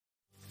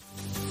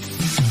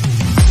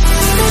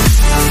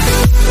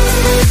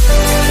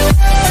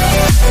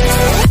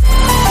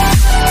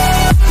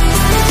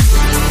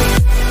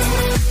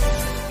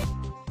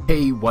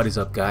What is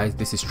up, guys?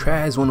 This is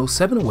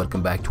Traz107 and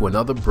welcome back to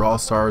another Brawl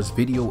Stars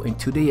video. And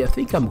today I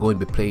think I'm going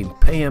to be playing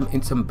PAM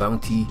in some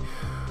bounty,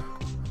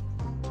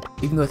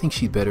 even though I think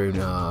she's better in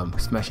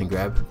smash and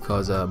grab,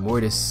 because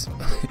Mortis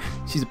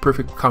she's a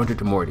perfect counter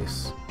to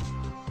Mortis.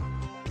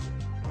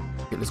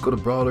 Okay, let's go to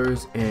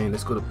brawlers and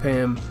let's go to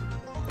PAM.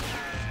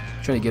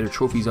 Trying to get her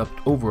trophies up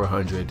over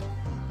 100.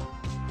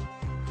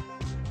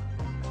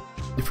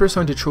 The first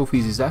 100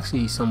 trophies is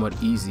actually somewhat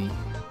easy.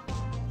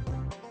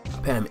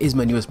 PAM is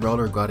my newest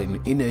brawler. I got her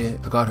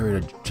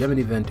in a gem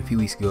event a few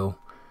weeks ago.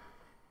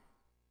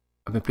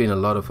 I've been playing a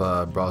lot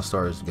of Brawl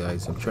Stars,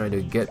 guys. I'm trying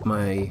to get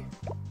my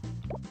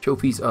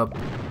trophies up.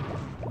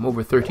 I'm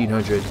over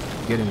 1300,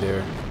 getting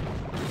there.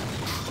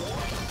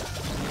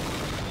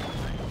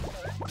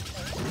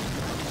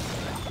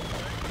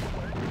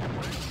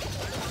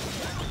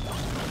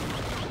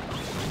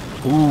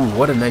 Ooh,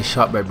 what a nice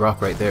shot by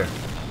Brock right there.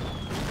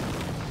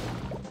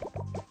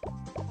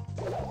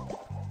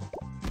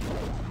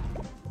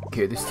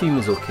 Okay, this team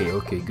is okay.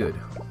 Okay, good.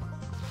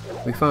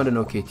 We found an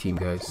okay team,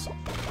 guys.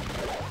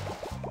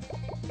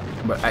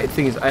 But the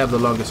thing is, I have the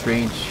longest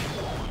range.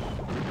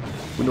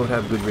 We don't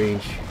have good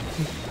range.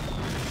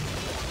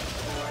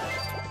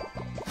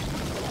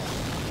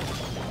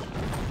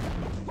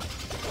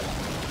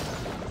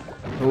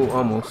 Oh,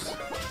 almost.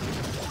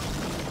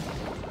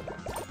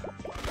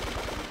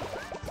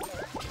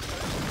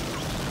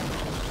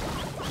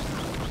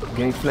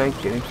 Getting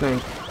flanked, getting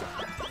flanked.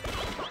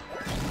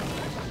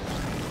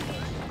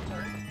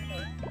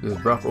 There's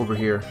Brock over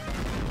here.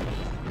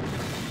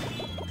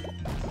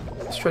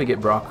 Let's try to get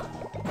Brock.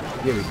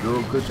 There we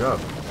go, good job.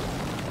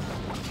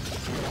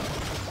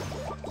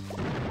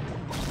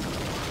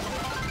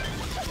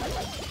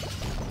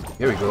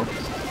 Here we go.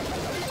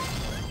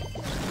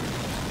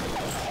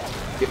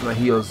 Get my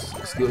heals.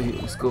 Let's go,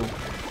 let's go.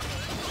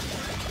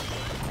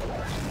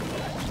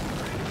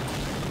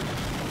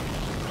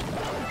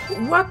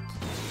 What?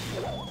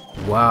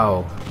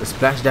 Wow, the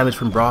splash damage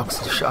from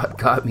Brock's shot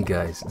got me,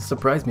 guys. It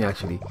surprised me,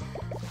 actually.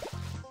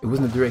 It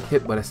wasn't a direct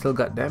hit, but I still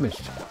got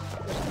damaged.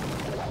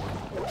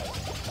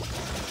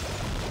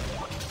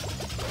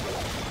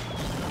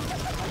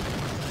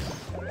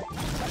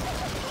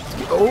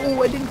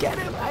 Oh, I didn't get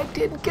him! I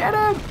didn't get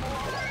him!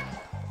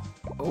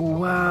 Oh,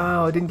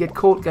 wow, I didn't get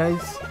Colt,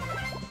 guys.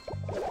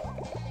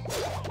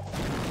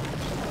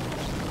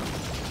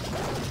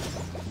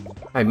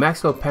 I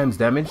maxed out Pam's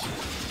damage,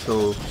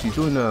 so she's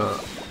doing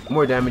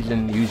more damage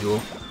than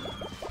usual.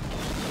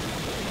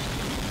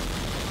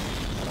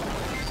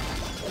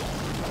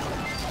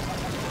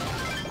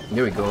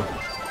 There we go.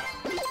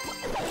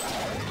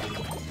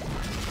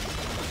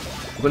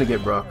 I'm gonna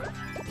get Brock.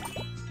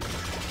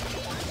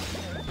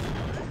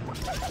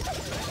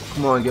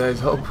 Come on, guys,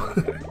 help.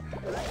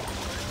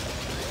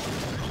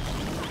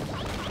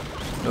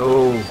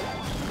 No.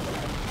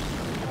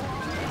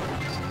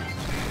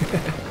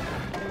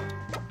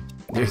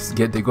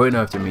 They're going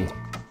after me.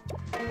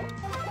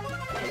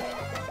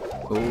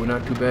 Oh,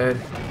 not too bad.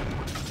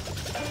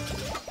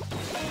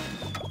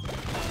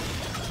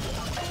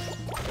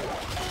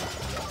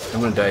 I'm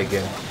gonna die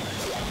again.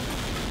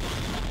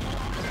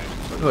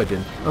 No, I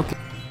didn't. Okay.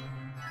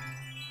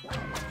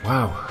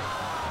 Wow.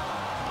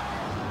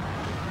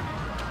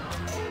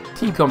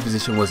 Team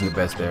composition wasn't the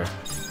best there.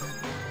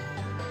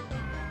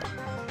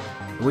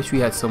 I wish we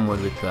had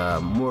someone with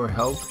more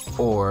health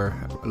or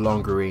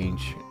longer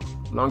range.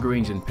 Longer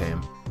range than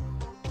PAM.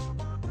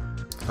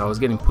 I was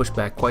getting pushed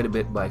back quite a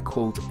bit by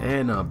Colt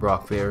and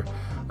Brock there.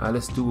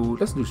 Let's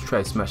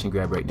try smash and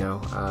grab right now.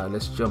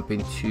 Let's jump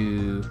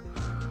into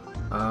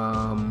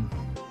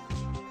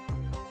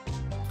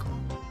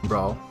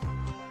Brawl.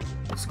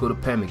 Let's go to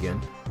PAM again.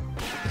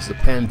 This is a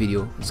PAM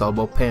video. It's all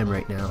about PAM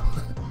right now.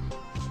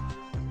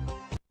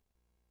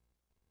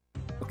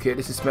 Okay,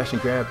 this is smash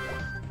and grab.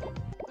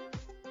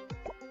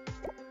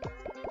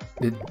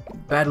 The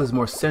battle is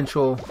more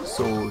central,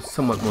 so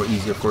somewhat more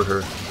easier for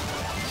her.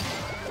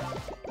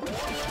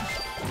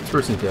 This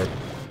person's dead.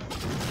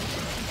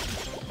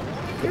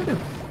 Get him.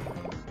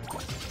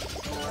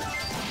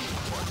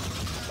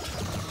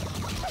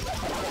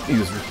 He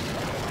was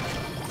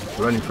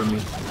running from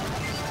me.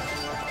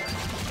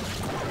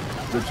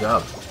 Good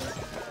job.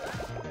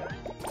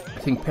 I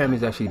think PAM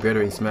is actually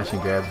better in smash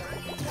and grab.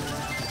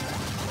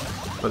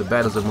 But the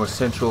battles are more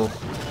central.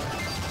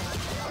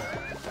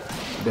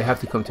 They have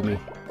to come to me.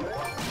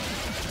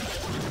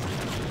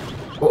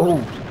 Oh!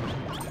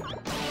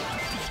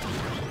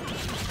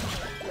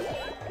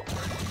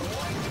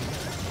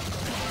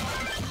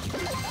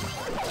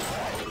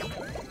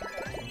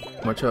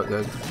 Watch out,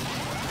 guys.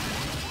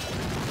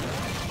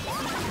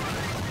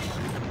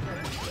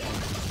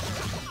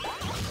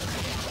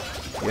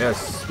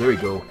 Yes, there we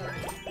go.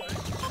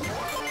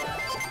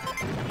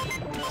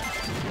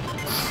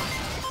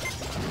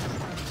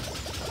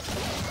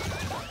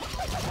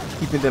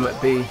 Keeping them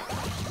at bay.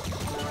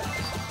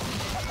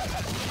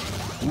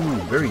 Ooh,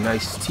 very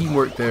nice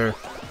teamwork there.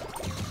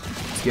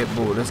 Let's get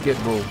Bull, let's get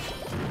Bull.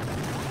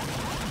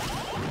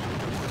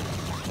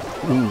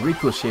 Ooh,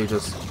 Ricochet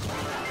just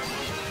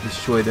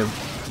destroy them.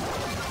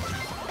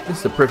 This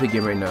is the perfect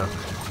game right now.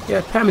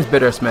 Yeah, Pam is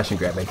better at smash and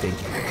grab, I think.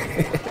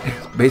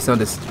 Based on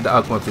the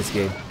outcome of this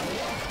game.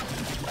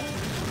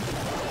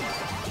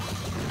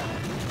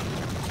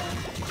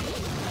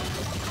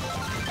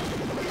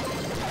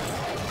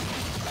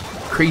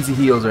 Crazy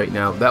heals right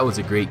now. That was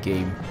a great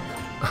game.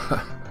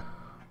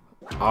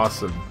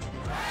 Awesome.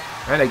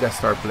 And I got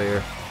star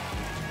player.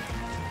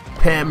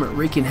 Pam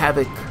wreaking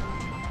havoc.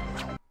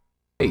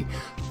 Hey,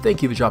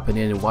 thank you for dropping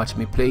in and watching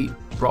me play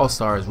Brawl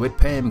Stars with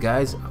Pam,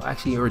 guys.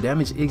 Actually, her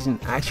damage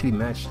isn't actually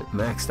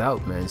maxed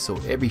out, man. So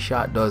every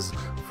shot does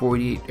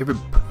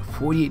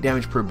 48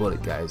 damage per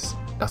bullet, guys.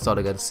 That's all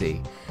I gotta say.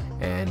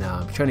 And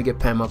I'm trying to get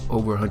Pam up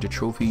over 100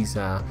 trophies.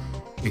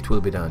 It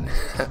will be done.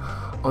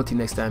 Until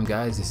next time,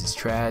 guys, this is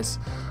Traz.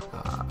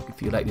 If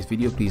you like this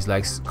video, please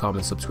like,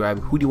 comment, subscribe.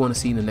 Who do you want to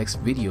see in the next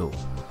video?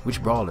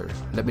 Which brawler?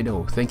 Let me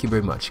know. Thank you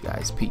very much,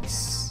 guys.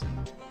 Peace.